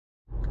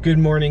Good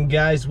morning,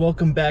 guys.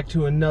 Welcome back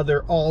to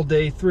another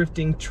all-day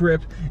thrifting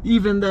trip.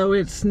 Even though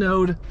it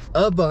snowed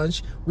a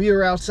bunch, we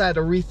are outside a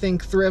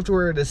Rethink Thrift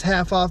where it is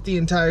half off the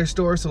entire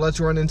store, so let's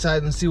run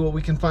inside and see what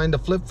we can find to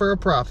flip for a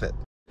profit.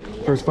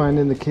 First find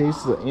in the case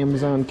is the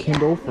Amazon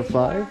Kindle for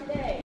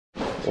 $5.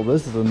 Well,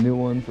 this is a new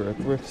one for a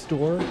thrift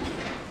store.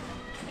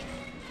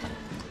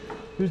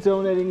 Who's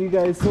donating you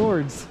guys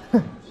swords?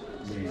 Some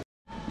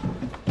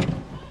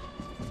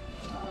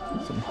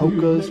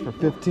Hokas for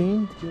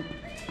 $15.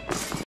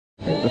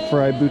 The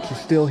Fry boots are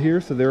still here,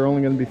 so they're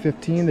only going to be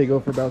 $15. They go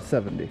for about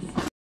 $70.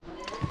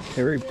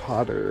 Harry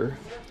Potter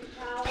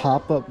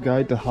pop-up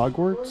guide to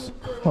Hogwarts.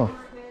 Huh,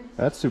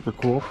 that's super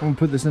cool. I'm going to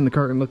put this in the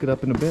cart and look it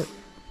up in a bit.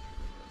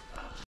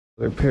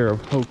 Another pair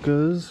of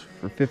Hokas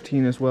for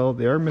 $15 as well.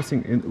 They are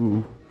missing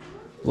ooh,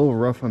 a little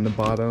rough on the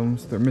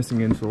bottoms. They're missing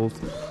insoles,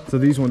 so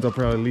these ones I'll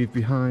probably leave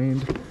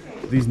behind.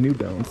 These New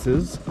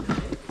Balances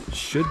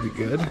should be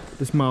good.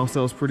 This mile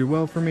sells pretty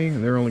well for me,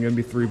 and they're only going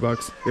to be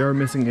 $3. They are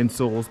missing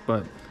insoles,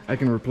 but I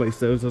can replace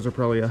those. Those are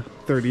probably a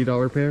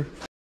 $30 pair.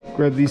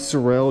 Grab these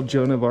Sorel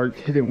Joan of Arc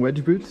hidden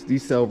wedge boots.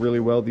 These sell really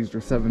well. These are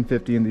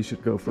 $7.50 and these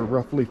should go for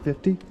roughly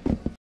 $50.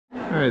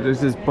 Alright, there's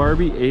this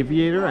Barbie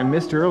Aviator I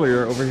missed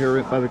earlier over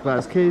here by the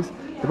glass case.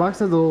 The box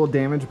has a little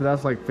damage, but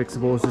that's like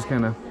fixable. It's just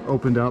kind of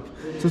opened up,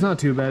 so it's not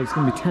too bad. It's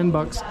gonna be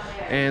 $10,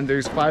 and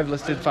there's 5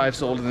 listed, 5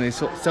 sold, and they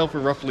sell for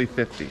roughly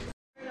 $50.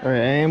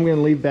 Alright, I am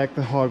gonna leave back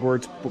the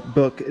Hogwarts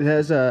book. It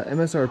has a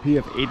MSRP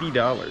of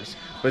 $80.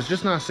 But it's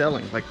just not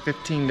selling, like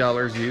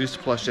 $15 used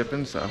plus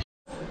shipping, so.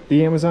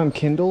 The Amazon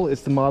Kindle,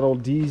 it's the model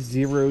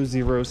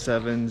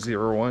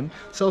D00701.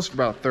 Sells for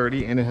about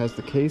 $30 and it has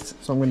the case,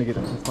 so I'm gonna get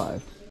it for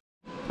 $5.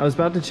 I was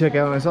about to check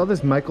out and I saw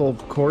this Michael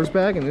Kors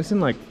bag and it's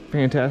in like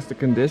fantastic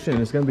condition.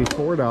 It's gonna be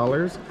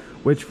 $4,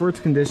 which for its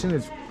condition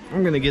is,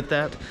 I'm gonna get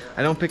that.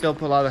 I don't pick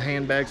up a lot of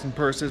handbags and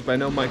purses, but I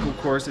know Michael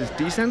Kors is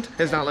decent.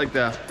 It's not like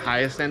the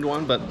highest end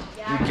one, but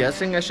I'm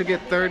guessing I should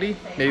get 30,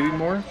 maybe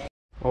more.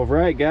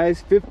 Alright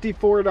guys,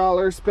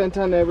 $54 spent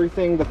on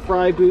everything. The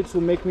Fry boots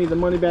will make me the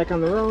money back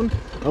on their own,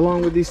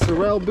 along with these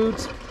Sorel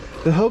boots.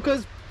 The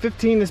Hokas,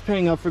 $15 is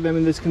paying up for them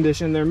in this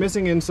condition. They're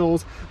missing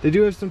insoles. They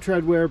do have some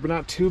tread wear, but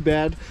not too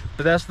bad.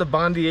 But that's the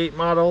Bondi 8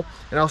 model,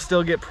 and I'll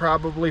still get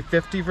probably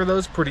 $50 for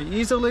those pretty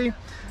easily.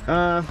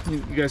 You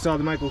guys saw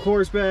the Michael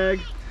Kors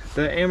bag,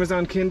 the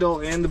Amazon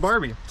Kindle, and the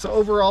Barbie. So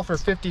overall for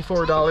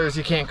 $54,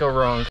 you can't go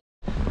wrong.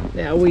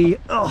 Now we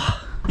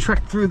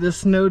trek through the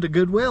snow to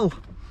Goodwill.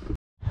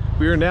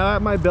 We are now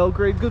at my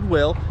Belgrade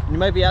Goodwill. You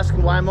might be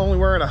asking why I'm only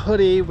wearing a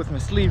hoodie with my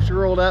sleeves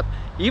rolled up.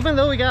 Even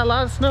though we got a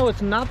lot of snow,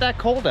 it's not that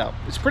cold out.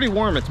 It's pretty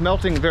warm. It's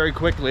melting very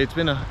quickly. It's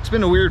been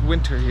a weird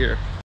winter here.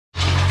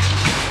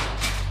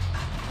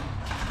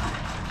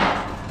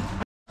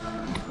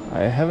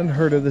 I haven't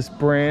heard of this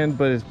brand,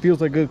 but it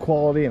feels like good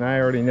quality, and I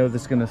already know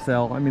this is gonna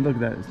sell. I mean, look at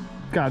that. It's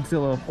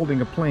Godzilla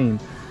holding a plane.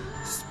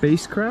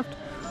 Spacecraft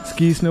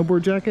ski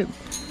snowboard jacket.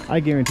 I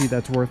guarantee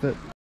that's worth it.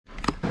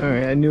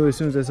 Alright, I knew as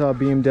soon as I saw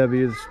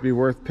BMW this would be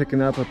worth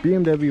picking up. A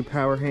BMW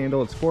power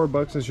handle, it's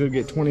 $4. I should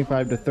get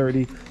 25 to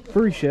 30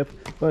 free ship,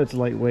 but it's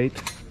lightweight.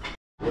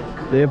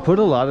 They have put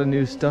a lot of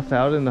new stuff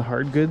out in the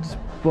hard goods,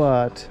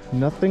 but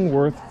nothing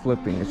worth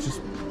flipping. It's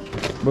just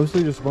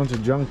mostly just a bunch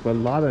of junk, but a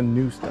lot of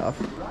new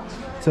stuff.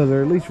 So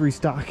they're at least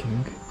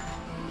restocking.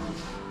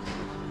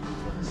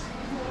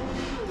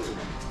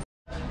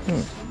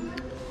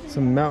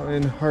 Some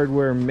Mountain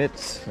Hardwear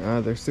mitts.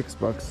 They're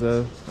 $6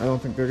 though. I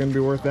don't think they're gonna be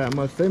worth that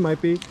much. They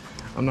might be.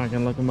 I'm not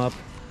gonna look them up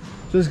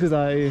just because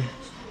I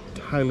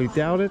highly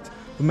doubt it.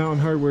 But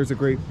Mountain Hardwear is a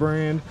great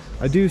brand.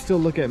 I do still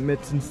look at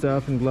mitts and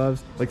stuff and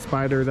gloves. Like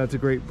Spider, that's a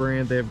great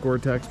brand. They have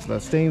Gore-Tex, so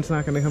that stain's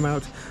not gonna come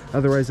out.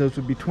 Otherwise those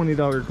would be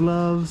 $20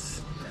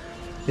 gloves.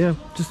 Yeah,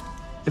 just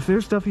if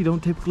there's stuff you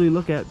don't typically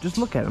look at, just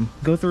look at them.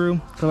 Go through,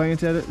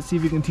 glance at it, see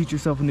if you can teach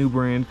yourself a new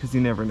brand, because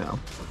you never know.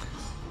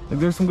 Like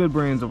there's some good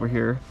brands over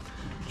here,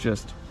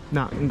 just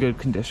not in good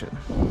condition.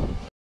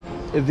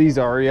 If these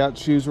Ariat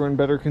shoes were in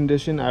better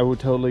condition, I would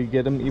totally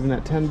get them even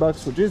at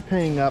 $10, which is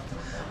paying up.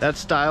 That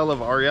style of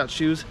Ariat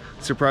shoes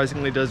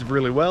surprisingly does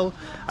really well.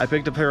 I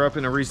picked a pair up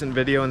in a recent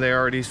video and they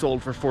already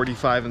sold for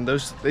 $45, and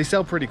those, they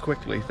sell pretty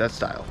quickly, that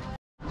style.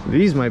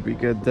 These might be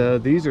good though.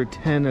 These are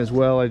 10 as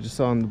well. I just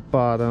saw on the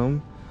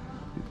bottom.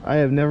 I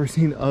have never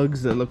seen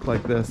Uggs that look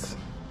like this.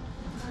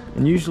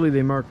 And usually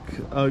they mark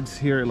Uggs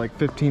here at like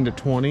 15 to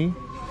 20.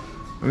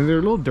 I mean, they're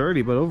a little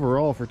dirty, but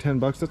overall for 10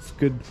 bucks, that's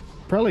good.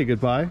 Probably a good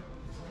buy.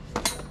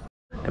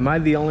 Am I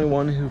the only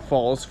one who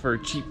falls for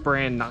cheap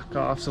brand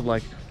knockoffs of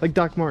like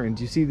Doc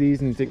Martens? You see these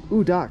and you think,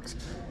 ooh, Docs.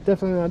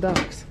 Definitely not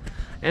Docs.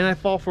 And I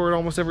fall for it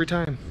almost every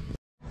time.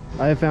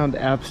 I have found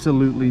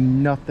absolutely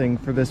nothing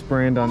for this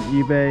brand on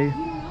eBay.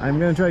 I'm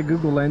gonna try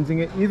Google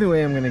Lensing it. Either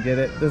way, I'm gonna get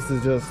it. This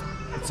is just,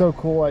 it's so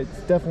cool. It's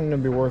definitely gonna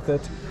be worth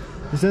it.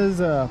 It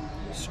says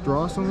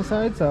Strauss on the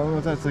side, so I don't know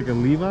if that's like a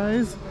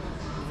Levi's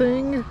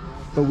thing,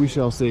 but we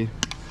shall see.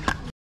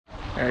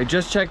 All right,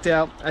 just checked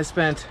out. I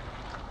spent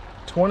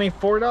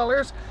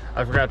 $24.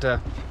 I forgot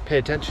to pay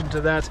attention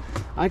to that.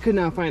 I could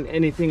not find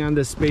anything on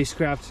this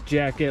spacecraft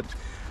jacket.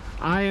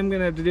 I am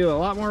gonna have to do a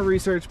lot more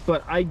research,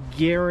 but I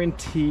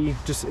guarantee,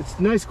 just it's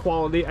nice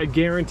quality, I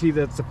guarantee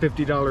that's a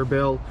 $50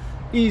 bill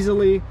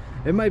easily.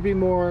 It might be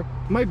more,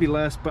 might be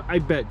less, but I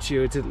bet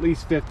you it's at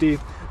least 50.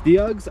 The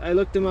Uggs, I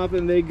looked them up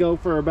and they go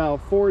for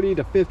about 40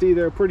 to 50.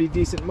 They're a pretty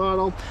decent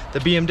model. The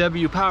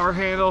BMW power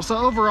handle, so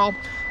overall,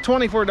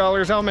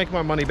 $24, I'll make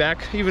my money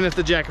back, even if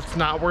the jacket's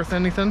not worth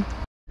anything.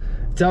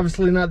 It's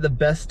obviously not the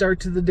best start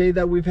to the day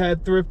that we've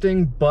had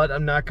thrifting, but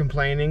I'm not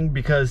complaining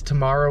because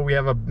tomorrow we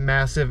have a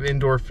massive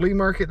indoor flea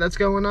market that's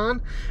going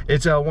on.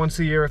 It's a once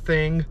a year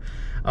thing.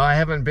 I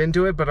haven't been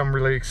to it, but I'm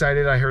really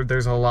excited. I heard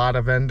there's a lot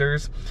of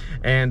vendors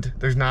and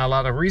there's not a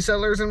lot of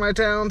resellers in my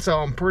town, so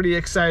I'm pretty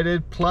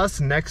excited.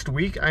 Plus, next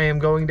week I am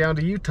going down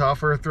to Utah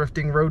for a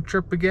thrifting road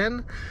trip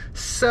again.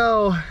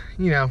 So,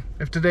 you know,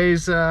 if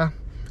today's a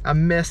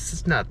miss,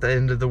 it's not the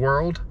end of the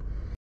world.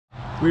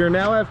 We are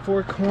now at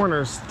Four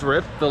Corners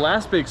Thrift. The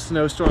last big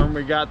snowstorm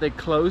we got, they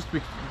closed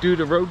due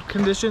to road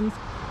conditions.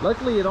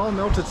 Luckily, it all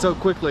melted so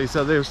quickly,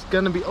 so they're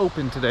gonna be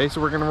open today,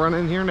 so we're gonna run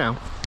in here now.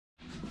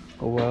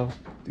 Oh wow,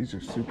 these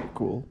are super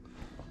cool.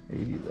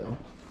 80 though.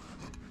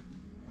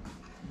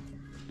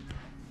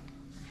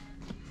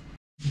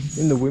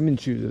 In the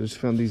women's shoes, I just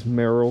found these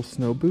Merrell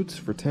snow boots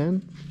for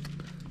 10.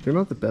 They're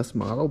not the best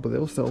model, but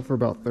they'll sell for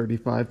about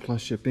 35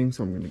 plus shipping,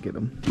 so I'm gonna get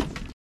them.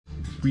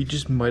 We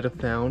just might have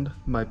found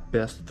my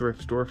best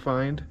thrift store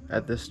find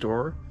at this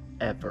store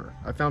ever.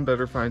 I found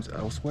better finds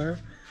elsewhere,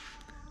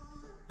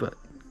 but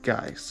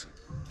guys.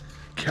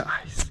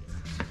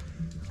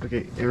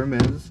 Okay,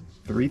 Hermes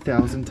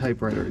 3000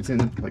 typewriter. It's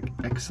in like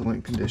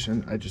excellent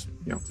condition. I just,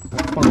 you know,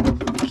 followed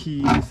the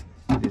keys.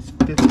 It is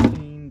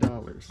 $15.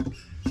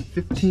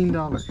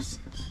 $15.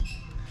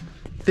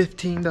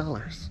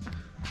 $15.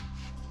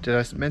 Did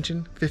I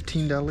mention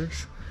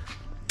 $15?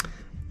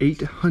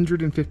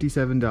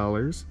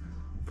 $857.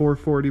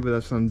 $440, but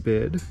that's on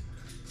bid.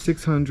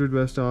 $600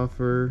 best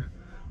offer.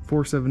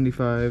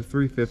 $475,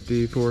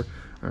 $350, $4.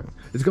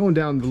 It's going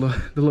down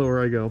the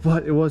lower I go,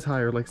 but it was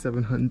higher, like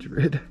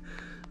 $700.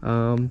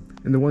 And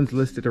the ones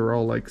listed are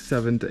all like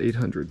 $700 to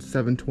 $800.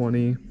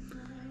 $720,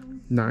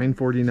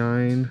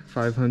 $949,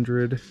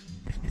 $500.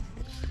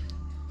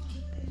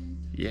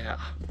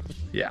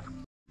 Yeah.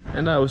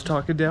 And I was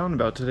talking down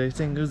about today,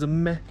 saying it was a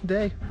meh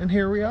day, and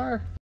here we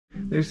are.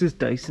 There's this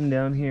Dyson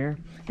down here,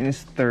 and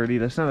it's 30.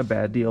 That's not a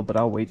bad deal, but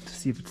I'll wait to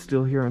see if it's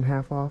still here on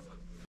half off.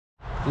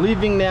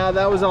 Leaving now,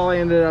 that was all I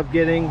ended up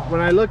getting.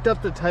 When I looked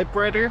up the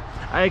typewriter,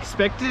 I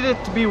expected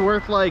it to be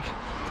worth like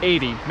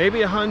 80,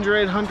 maybe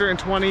 100,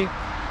 120,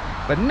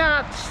 but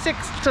not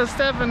 600 to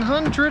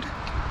 700.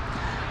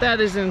 That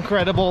is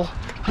incredible.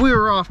 We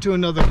are off to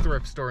another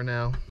thrift store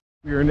now.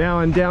 We are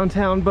now in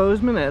downtown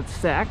Bozeman at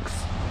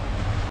Saks.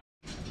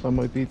 That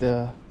might be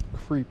the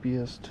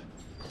creepiest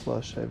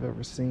plush I've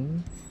ever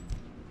seen.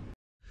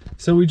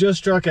 So we just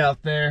struck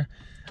out there.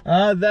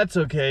 That's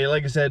okay.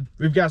 Like I said,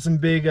 we've got some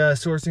big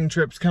sourcing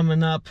trips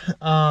coming up.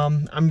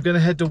 I'm gonna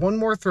head to one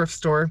more thrift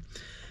store,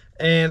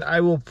 and I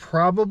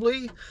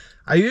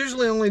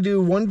usually only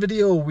do one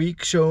video a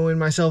week showing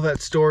myself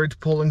at storage,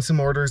 pulling some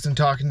orders and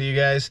talking to you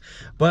guys,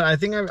 but I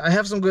think I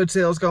have some good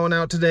sales going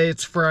out today.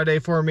 It's Friday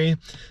for me,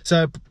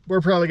 so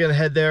we're probably gonna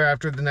head there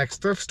after the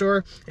next thrift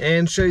store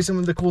and show you some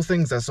of the cool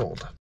things I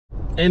sold.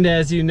 And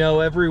as you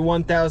know, every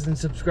 1,000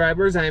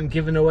 subscribers, I am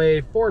giving away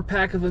a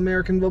 4-pack of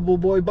American Bubble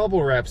Boy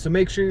bubble wrap, so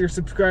make sure you're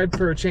subscribed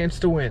for a chance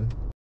to win.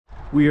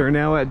 We are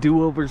now at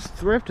Do-Over's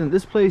Thrift, and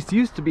this place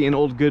used to be an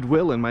old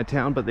Goodwill in my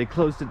town, but they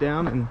closed it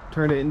down and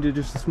turned it into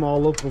just a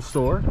small local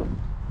store.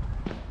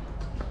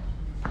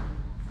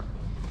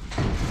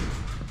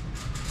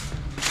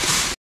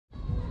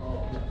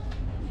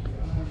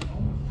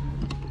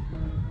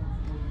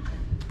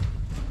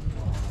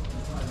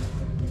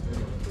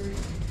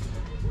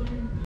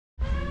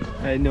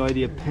 I had no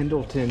idea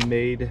Pendleton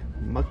made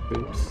muck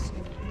boots.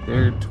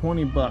 They're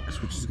 20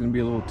 bucks, which is gonna be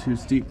a little too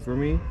steep for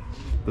me.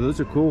 But those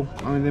are cool.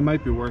 I mean, they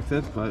might be worth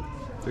it, but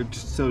they're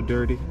just so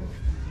dirty.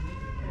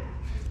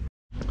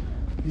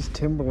 These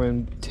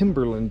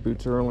Timberland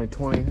boots are only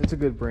 20. It's a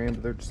good brand,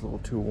 but they're just a little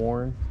too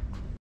worn.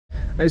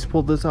 I just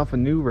pulled this off a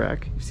new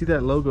rack. You see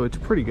that logo? It's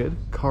pretty good.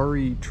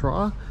 Kari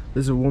Tra.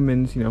 This is a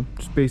woman's, you know,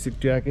 just basic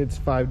jacket. It's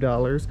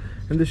 $5,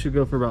 and this should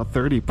go for about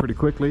 30 pretty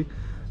quickly.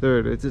 There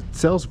it is. It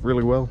sells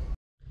really well.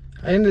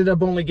 I ended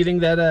up only getting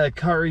that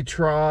Kari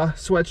Tra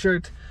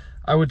sweatshirt.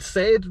 I would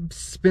say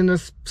it's been a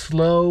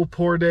slow,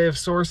 poor day of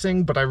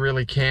sourcing, but I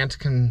really can't,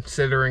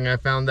 considering I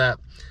found that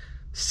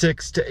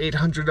 $600 to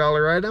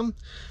 $800 item.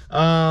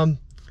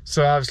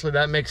 So obviously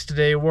that makes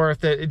today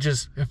worth it.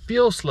 It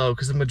feels slow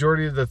because the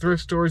majority of the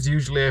thrift stores,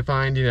 usually I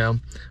find, you know,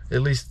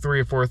 at least 3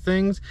 or 4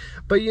 things.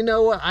 But you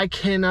know what? I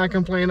cannot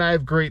complain. I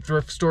have great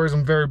thrift stores.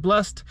 I'm very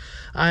blessed.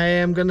 I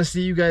am going to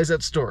see you guys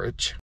at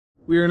storage.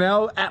 We are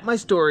now at my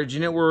storage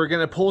unit where we're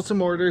going to pull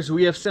some orders.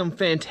 We have some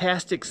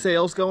fantastic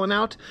sales going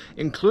out,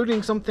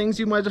 including some things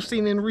you might have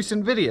seen in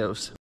recent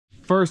videos.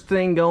 First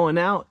thing going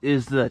out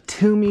is the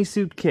Toomey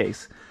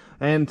suitcase.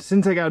 And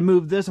since I gotta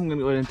move this, I'm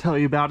gonna go ahead and tell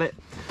you about it.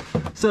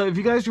 So if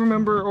you guys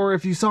remember, or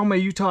if you saw my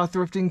Utah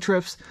thrifting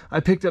trips, I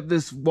picked up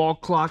this wall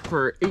clock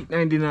for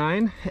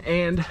 $8.99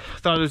 and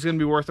thought it was gonna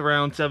be worth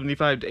around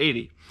 $75 to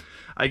 $80.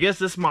 I guess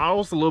this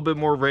model's a little bit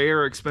more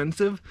rare or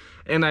expensive,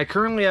 and I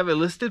currently have it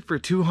listed for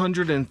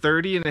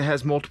 $230, and it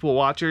has multiple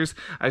watchers.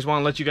 I just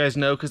want to let you guys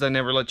know because I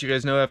never let you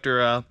guys know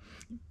after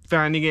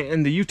finding it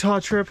in the Utah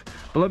trip.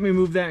 But let me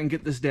move that and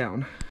get this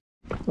down.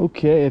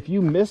 Okay, if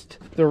you missed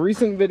the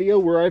recent video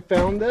where I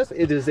found this,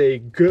 it is a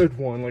good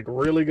one, like a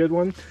really good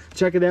one.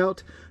 Check it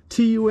out.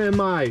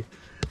 TUMI.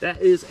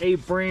 That is a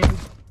brand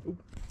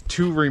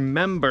to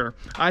remember.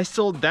 I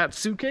sold that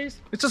suitcase.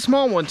 It's a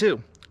small one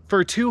too,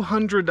 for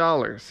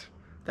 $200.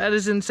 That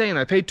is insane.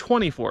 I paid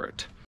 $20 for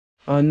it.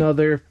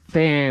 Another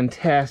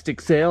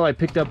fantastic sale I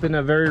picked up in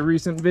a very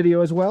recent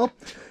video as well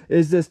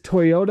is this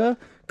Toyota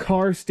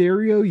car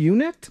stereo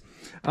unit.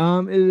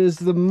 It is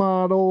the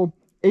model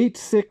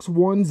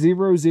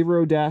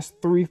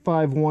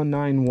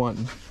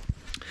 86100-35191.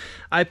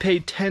 I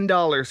paid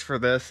 $10 for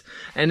this,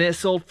 and it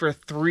sold for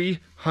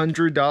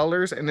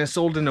 $300, and it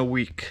sold in a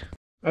week.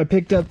 I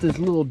picked up this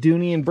little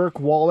Dooney and Burke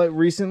wallet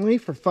recently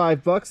for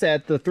 $5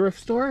 at the thrift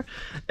store,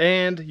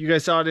 and you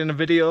guys saw it in a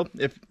video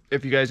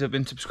if you guys have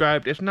been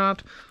subscribed. If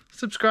not,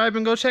 subscribe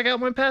and go check out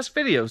my past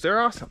videos. They're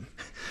awesome.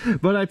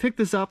 But I picked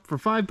this up for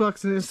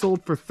 $5 and it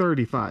sold for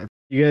 $35.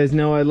 You guys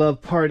know I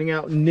love parting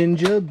out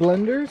Ninja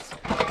blenders.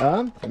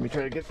 Let me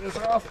try to get this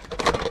off.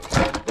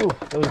 Oh,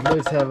 those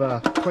lids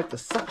have quite the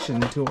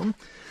suction to them.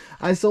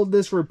 I sold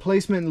this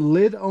replacement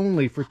lid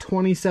only for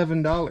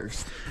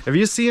 $27. If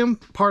you see them,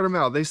 part them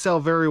out. They sell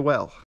very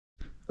well.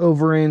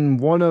 Over in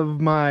one of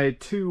my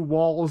two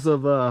walls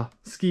of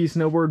ski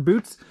snowboard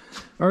boots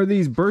are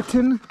these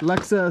Burton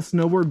Lexa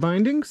snowboard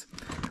bindings.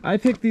 I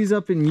picked these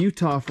up in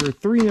Utah for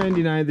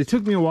 $3.99. They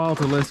took me a while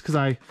to list because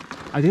I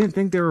didn't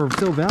think they were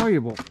so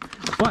valuable.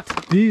 But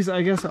these,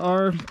 I guess,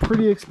 are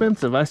pretty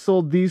expensive. I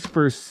sold these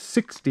for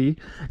 $60,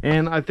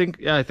 and I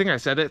think I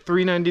said it,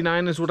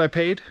 $3.99 is what I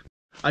paid.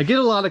 I get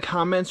a lot of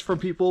comments from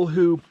people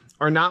who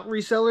are not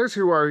resellers,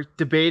 who are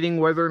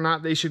debating whether or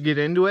not they should get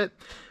into it.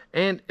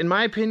 And in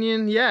my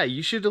opinion, yeah,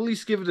 you should at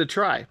least give it a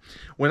try.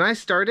 When I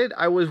started,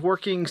 I was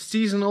working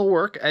seasonal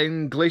work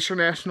in Glacier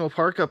National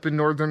Park up in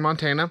northern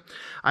Montana.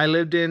 I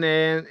lived in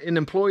an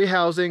employee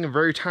housing, a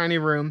very tiny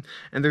room,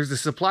 and there's a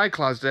supply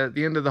closet at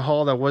the end of the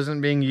hall that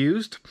wasn't being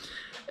used.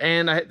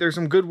 And there's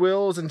some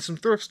Goodwills and some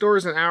thrift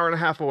stores an hour and a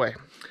half away.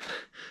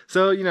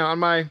 So, you know,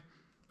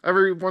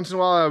 every once in a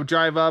while I would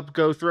drive up,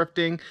 go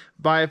thrifting,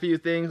 buy a few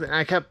things, and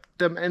I kept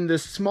them in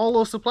this small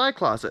little supply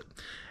closet.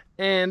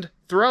 And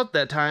throughout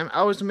that time,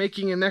 I was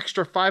making an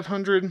extra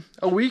 $500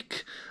 a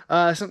week,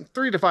 $300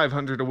 to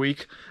 $500 a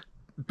week,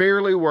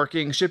 barely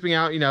working, shipping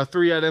out,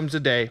 3 items a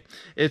day.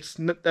 That's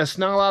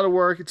not a lot of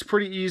work. It's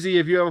pretty easy.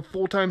 If you have a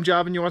full-time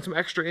job and you want some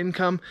extra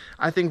income,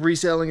 I think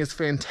reselling is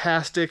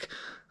fantastic.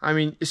 I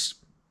mean, if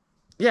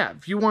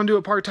you want to do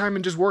it part-time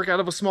and just work out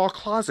of a small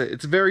closet,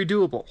 it's very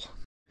doable.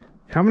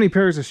 How many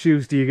pairs of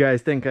shoes do you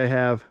guys think I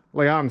have?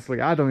 Like, honestly,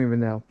 I don't even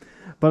know.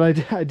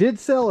 But I did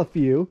sell a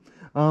few.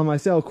 I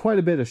sell quite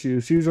a bit of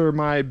shoes. Shoes are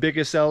my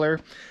biggest seller.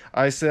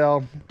 I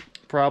sell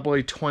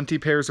probably 20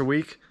 pairs a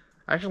week.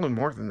 Actually,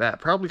 more than that.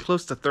 Probably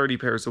close to 30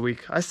 pairs a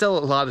week. I sell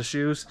a lot of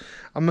shoes.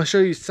 I'm going to show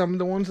you some of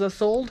the ones I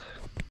sold.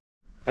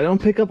 I don't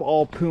pick up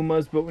all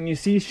Pumas, but when you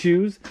see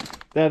shoes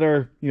that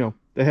are,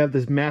 they have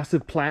this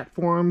massive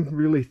platform,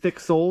 really thick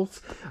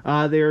soles,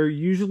 they're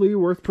usually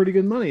worth pretty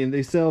good money, and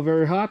they sell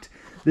very hot.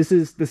 This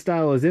is the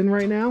style is in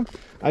right now.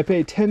 I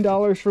paid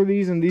 $10 for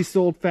these, and these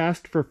sold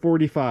fast for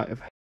 $45.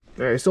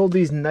 I sold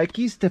these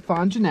Nike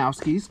Stefan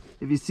Janowskis.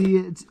 If you see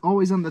it, it's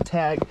always on the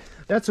tag.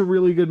 That's a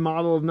really good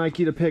model of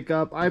Nike to pick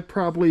up. I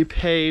probably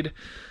paid,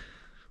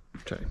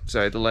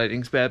 sorry, the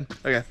lighting's bad.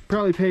 Okay,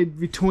 probably paid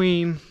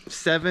between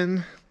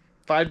 $5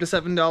 to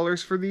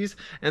 $7 for these,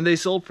 and they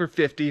sold for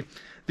 $50.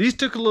 These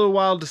took a little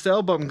while to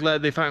sell, but I'm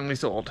glad they finally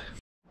sold.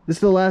 This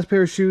is the last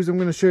pair of shoes I'm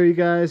going to show you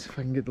guys. If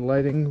I can get the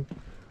lighting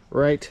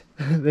right.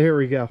 There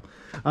we go.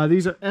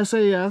 These are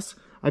SAS.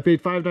 I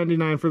paid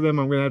 $5.99 for them.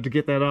 I'm going to have to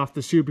get that off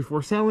the shoe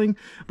before selling,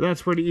 but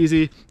that's pretty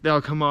easy.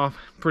 They'll come off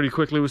pretty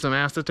quickly with some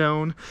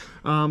acetone.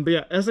 But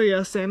yeah,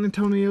 SAS, San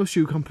Antonio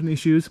Shoe Company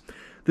shoes.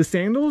 The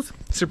sandals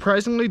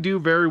surprisingly do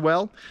very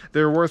well.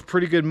 They're worth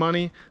pretty good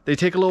money. They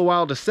take a little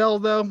while to sell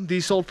though.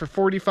 These sold for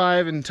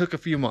 $45 and took a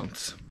few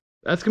months.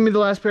 That's going to be the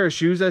last pair of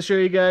shoes I show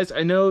you guys.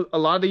 I know a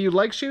lot of you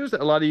like shoes.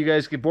 A lot of you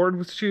guys get bored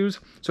with shoes.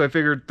 So I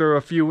figured throw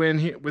a few in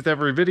here with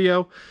every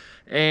video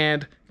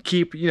and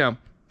keep,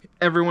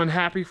 everyone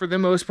happy for the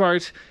most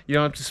part. You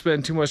don't have to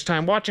spend too much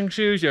time watching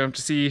shoes. You don't have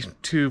to see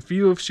too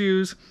few of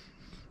shoes.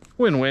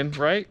 Win-win,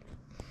 right?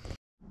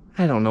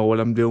 I don't know what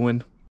I'm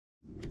doing.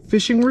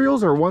 Fishing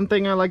reels are one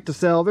thing I like to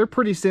sell. They're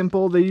pretty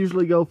simple. They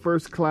usually go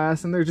first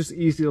class and they're just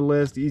easy to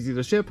list, easy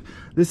to ship.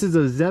 This is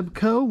a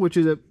Zebco, which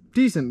is a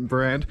decent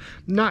brand.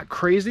 Not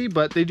crazy,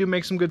 but they do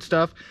make some good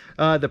stuff.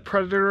 The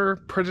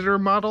Predator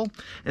model,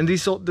 and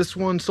this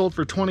one sold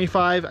for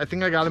 $25. I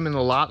think I got them in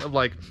a lot of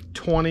like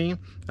 20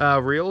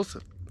 reels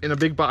in a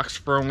big box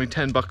for only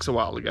 $10 a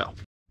while ago.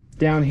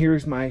 Down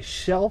here's my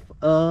shelf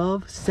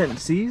of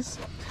Scentsies.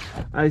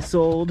 I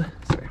sold,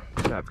 sorry,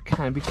 gotta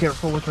kind of be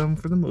careful with them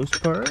for the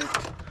most part.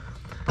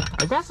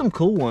 I got some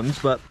cool ones,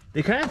 but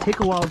they kind of take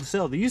a while to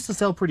sell. They used to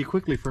sell pretty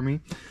quickly for me,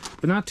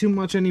 but not too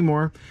much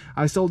anymore.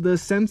 I sold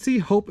this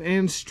Scentsy Hope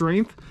and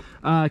Strength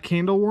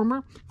candle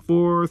warmer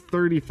for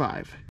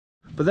 $35.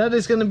 But that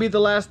is going to be the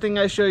last thing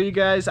I show you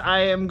guys. I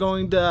am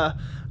going to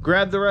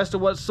grab the rest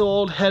of what's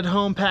sold, head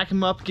home, pack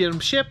them up, get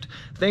them shipped.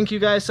 Thank you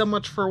guys so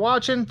much for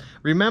watching.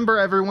 Remember,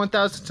 every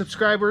 1,000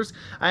 subscribers,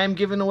 I am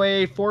giving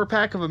away a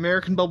 4-pack of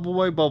American Bubble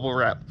Boy bubble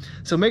wrap.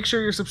 So make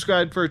sure you're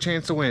subscribed for a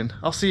chance to win.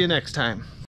 I'll see you next time.